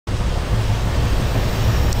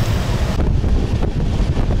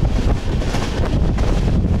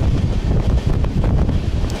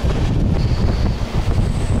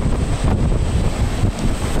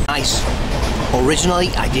Originally,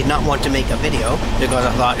 I did not want to make a video because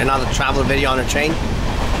I thought another travel video on a train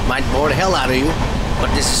might bore the hell out of you,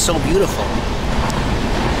 but this is so beautiful.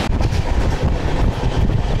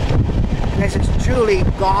 This is truly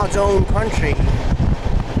God's own country.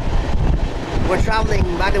 We're traveling,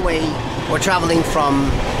 by the way, we're traveling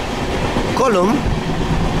from Kolum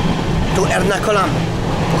to Ernakulam,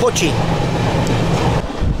 Kochi.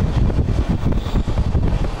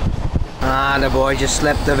 The boy just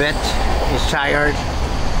slept a bit. He's tired.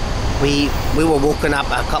 We were woken up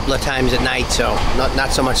a couple of times at night, so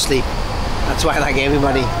not so much sleep. That's why, like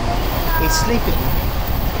everybody, he's sleeping.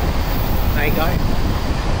 Right, guy?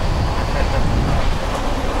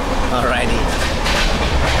 Alrighty.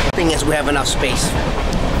 The thing is, we have enough space.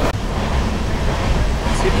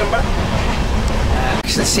 Seat number?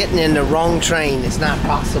 Actually, sitting in the wrong train is not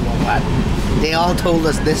possible, but they all told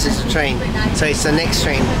us this is the train, so it's the next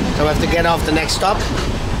train. So we have to get off the next stop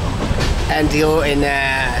and go in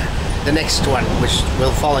the next one, which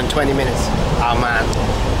will fall in 20 minutes. Oh man.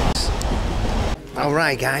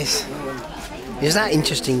 Alright guys, is that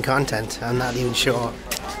interesting content? I'm not even sure.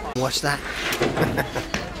 What's that?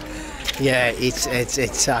 Yeah, it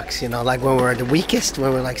sucks, you know, like when we're at the weakest,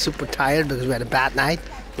 when we're like super tired because we had a bad night.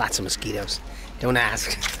 Lots of mosquitoes, don't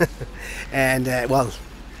ask. And then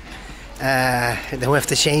we have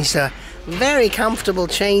to change the very comfortable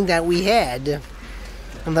train that we had,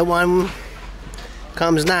 and the one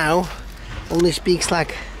comes now only speaks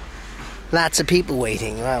like lots of people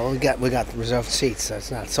waiting. Well, we got reserved seats, so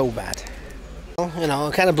it's not so bad. Well, you know,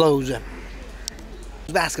 it kind of blows.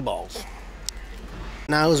 Basketballs.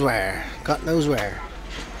 Knows where? God knows where.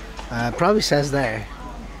 Probably says there.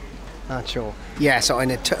 Not sure. Yeah, so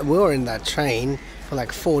we were in that train for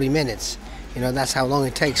like 40 minutes. You know, that's how long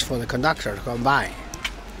it takes for the conductor to come by.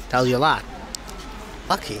 Tells you a lot.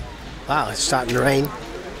 Lucky. Wow, it's starting to rain.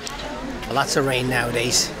 Lots of rain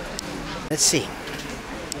nowadays. Let's see.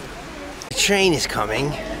 The train is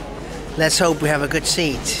coming. Let's hope we have a good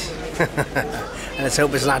seat. And let's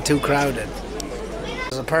hope it's not too crowded. It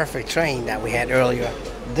was a perfect train that we had earlier.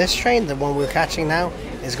 This train, the one we're catching now,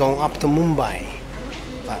 is going up to Mumbai.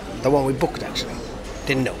 The one we booked actually.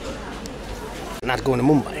 Didn't know. Not going to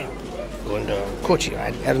Mumbai. Going to Kochi,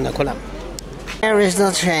 right? Ernakulam. There is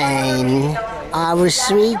the train. Our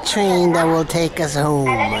sweet train that will take us home.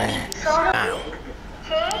 Now,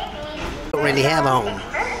 don't really have a home.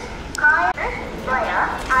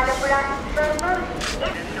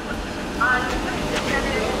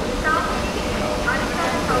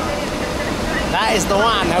 That is the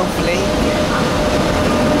one, hopefully.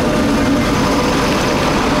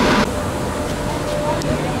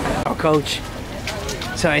 Our coach.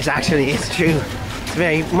 So it's true. It's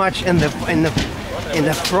very much in the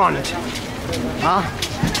front. Huh?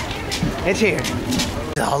 It's here.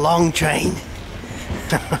 It's a long train.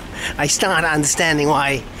 I start understanding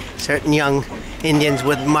why certain young Indians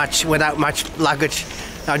without much luggage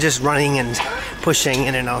are just running and pushing,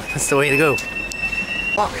 and you know, that's the way to go.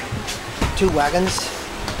 Walk. 2 wagons.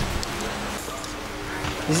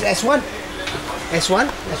 This is S1? S1?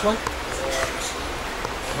 S1?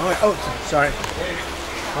 Oh, sorry.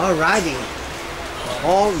 Alrighty.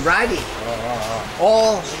 Alrighty.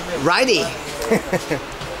 Alrighty.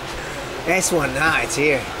 S1, it's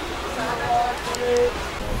here.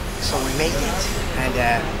 So we made it. And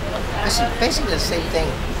this is basically the same thing.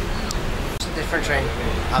 It's a different train.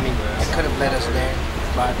 I mean, it could have led us there,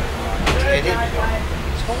 but it didn't.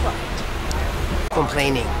 It's alright.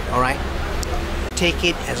 Complaining, alright? Take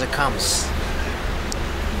it as it comes.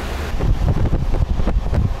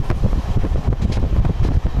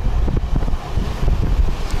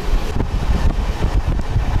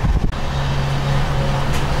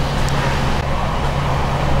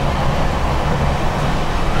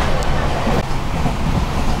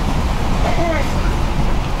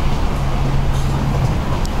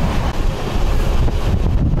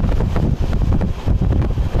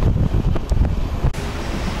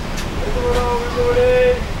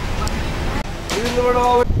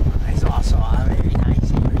 It's also a very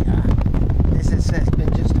nice area. This has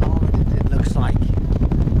been just harvested, it looks like.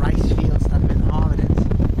 Rice fields that have been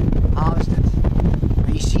harvested.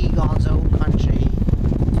 You see God's own country.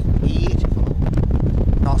 Beautiful.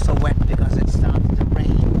 Also wet because it started to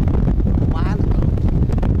rain a while ago.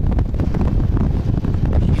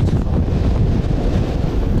 Beautiful.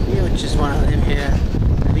 You just want to live here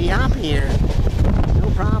and be happy here. No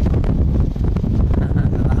problem. A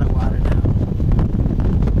lot of water now.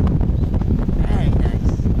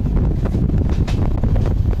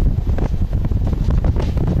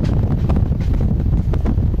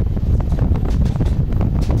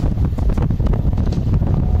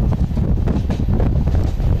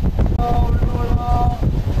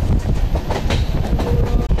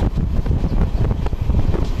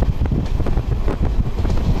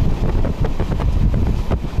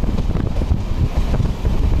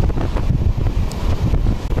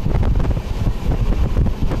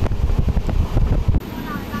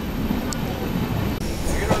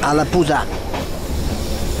 la puta.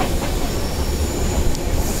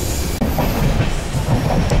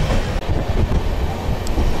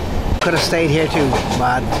 Could have stayed here too,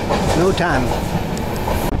 but no time.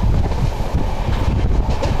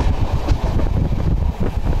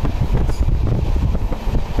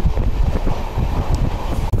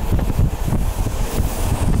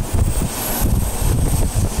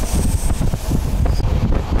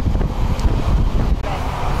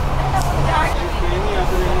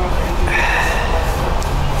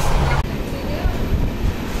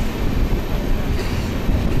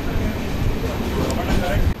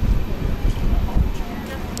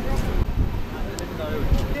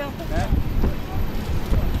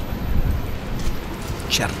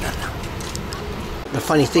 The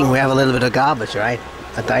funny thing, we have a little bit of garbage, right?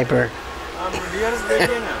 A diaper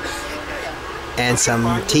and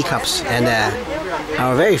some teacups, and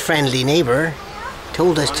our very friendly neighbor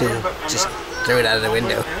told us to just throw it out of the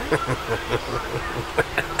window.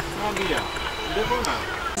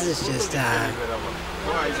 This is just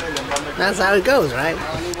that's how it goes, right?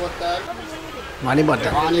 Pani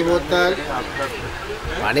bottle. Pani bottle.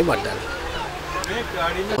 Pani bottle.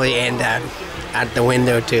 We end up at the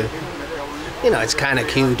window too. You know, it's kind of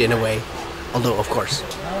cute in a way, although of course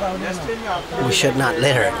we should not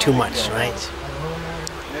litter too much, right?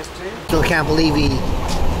 Still can't believe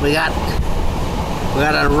we got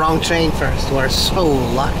on the wrong train first. We're so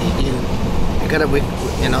lucky, dude.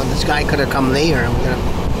 You know, this guy could have come later and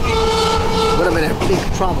would have been in big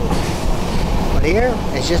trouble. But here,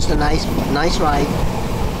 it's just a nice ride,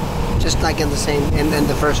 just like in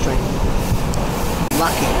the first train.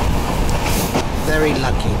 Lucky, very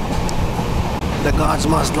lucky. The gods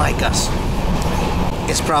must like us.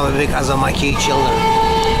 It's probably because of my cute children,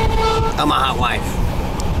 and my hot wife,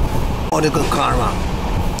 or the good karma.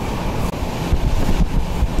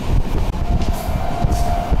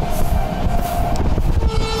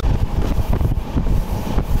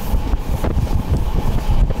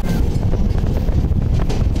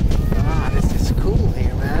 This is cool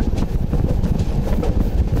here, man.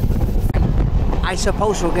 I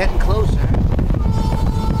suppose we're getting closer.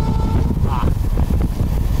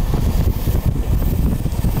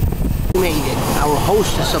 Made it. Our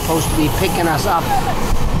host is supposed to be picking us up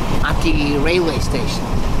at the railway station.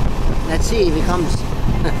 Let's see if he comes.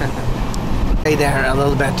 Stay there a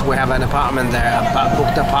little bit. We have an apartment there, a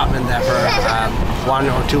booked apartment there for 1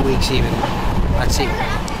 or 2 weeks even. Let's see.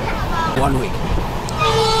 1 week.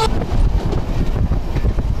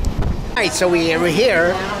 Right, so we're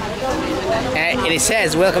here. And it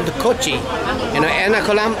says welcome to Kochi. You know,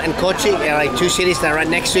 Ernakulam and Kochi are like two cities that are right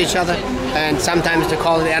next to each other, and sometimes they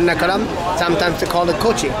call it Ernakulam, sometimes they call it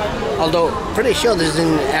Kochi. Although pretty sure this is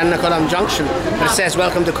in Ernakulam Junction, but it says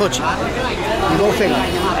welcome to Kochi. Go figure.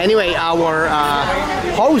 Anyway, our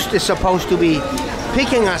host is supposed to be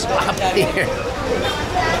picking us up here.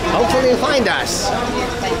 Hopefully he'll find us.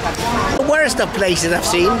 Where's the places I've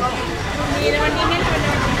seen?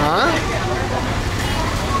 Huh?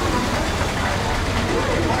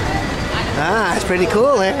 Ah, it's pretty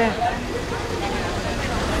cool, eh?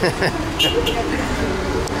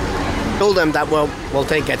 Told him that we'll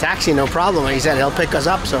take a taxi, no problem. And he said he'll pick us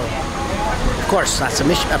up, so of course that's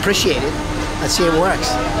appreciated. Let's see if it works.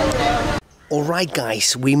 All right,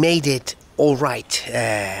 guys, we made it. All right,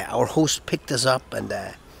 our host picked us up, and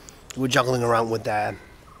we're juggling around with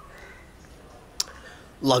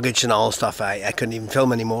luggage and all stuff. I couldn't even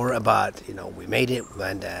film anymore, but you know, we made it,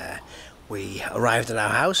 and we arrived at our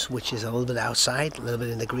house, which is a little bit outside, a little bit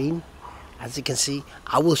in the green. As you can see,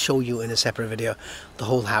 I will show you in a separate video the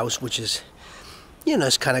whole house, which is, you know,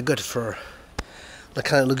 it's kind of good for, like,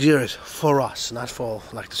 kind of luxurious for us, not for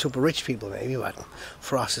like the super rich people maybe, but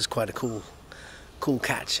for us it's quite a cool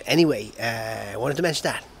catch. Anyway, I wanted to mention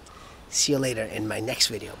that. See you later in my next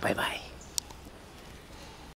video. Bye bye.